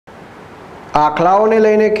આખલાઓને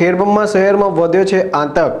લઈને ખેડબ્રહ્મા શહેરમાં વધ્યો છે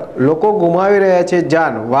આતંક। લોકો ગુમાવી રહ્યા છે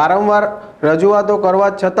જાન। વારંવાર રજૂઆતો કરવા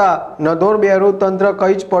છતાં નધોર બેરું તંત્ર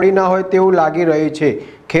કંઈ જ પડી ના હોય તેવું લાગી રહ્યું છે।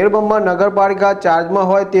 ખેડબ્રહ્મા નગરપાલિકા ચાર્જમાં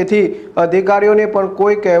હોય તેથી અધિકારીઓને પણ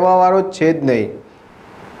કોઈ કહેવાવાળો છે જ નહીં।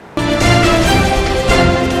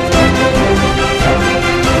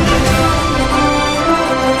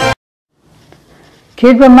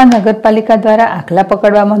 ખેડબ્રહ્મા નગરપાલિકા દ્વારા આખલા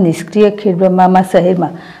પકડવામાં નિષ્ક્રિય। ખેડબ્રહ્મા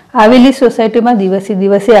શહેરમાં આવેલી સોસાયટીમાં દિવસે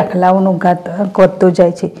દિવસે આખલાઓનો ઘાત વધતો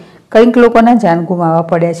જાય છે। કંઈક લોકોના જાન ગુમાવવા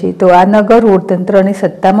પડ્યા છે તો આ નગર રોડ તંત્રની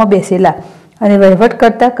સત્તામાં બેસેલા અને વહીવટ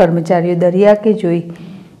કરતા કર્મચારીઓ દરિયા કે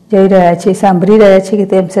જઈ રહ્યા છે, સાંભળી રહ્યા છે કે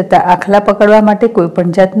તેમ છતાં આખલા પકડવા માટે કોઈ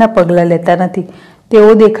પણ જાતના પગલાં લેતા નથી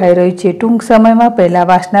તેવું દેખાઈ રહ્યું છે। ટૂંક સમયમાં પહેલા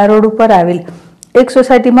વાસના રોડ ઉપર આવેલ એક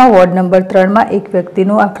સોસાયટીમાં વોર્ડ નંબર 3માં એક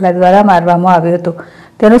વ્યક્તિનું આખલા દ્વારા મારવામાં આવ્યો હતો।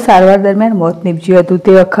 તેનું સારવાર દરમિયાન મોત નીપજ્યું હતું।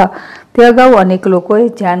 તે અગાઉ અનેક લોકોએ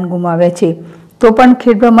જાન ગુમાવ્યા છે। તો પણ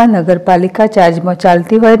ખેડબ્રહ્મા નગરપાલિકા ચાર્જમાં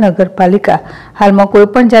ચાલતી હોય નગરપાલિકા હાલમાં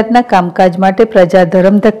કોઈપણ જાતના કામકાજ માટે પ્રજા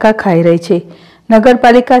ધરમધક્કા ખાઈ રહી છે।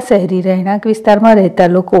 નગરપાલિકા શહેરી રહેણાંક વિસ્તારમાં રહેતા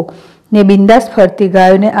લોકોને બિંદાસ ફરતી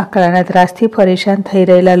ગાયોને આખલાના ત્રાસથી પરેશાન થઈ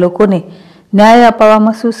રહેલા લોકોને ન્યાય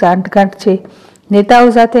અપાવવામાં શું સાંઠગાંઠ છે?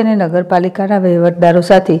 નેતાઓ સાથે અને નગરપાલિકાના વહીવટદારો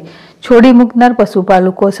સાથે છોડી મૂકનાર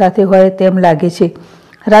પશુપાલકો સાથે હોય તેમ લાગે છે।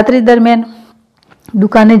 રાત્રિ દરમિયાન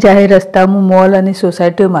દુકાને, જાહેર રસ્તાઓ, મોલ અને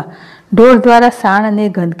સોસાયટીઓમાં ઢોર દ્વારા સાણ અને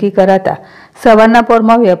ગંદકી કરાતા સવારના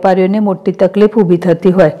પોરમાં વેપારીઓને મોટી તકલીફ ઊભી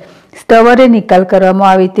થતી હોય સ્થવરે નિકાલ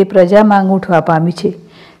કરવામાં આવે તે પ્રજા માંગ ઉઠવા પામી છે।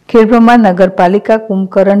 ખેડબ્રહ્મા નગરપાલિકા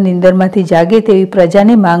કુંભકરણ નીંદરમાંથી જાગે તેવી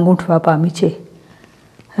પ્રજાની માંગ ઉઠવા પામી છે।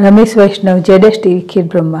 રમેશ વૈષ્ણવ, ZSTV,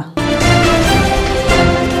 ખેડબ્રહ્મા।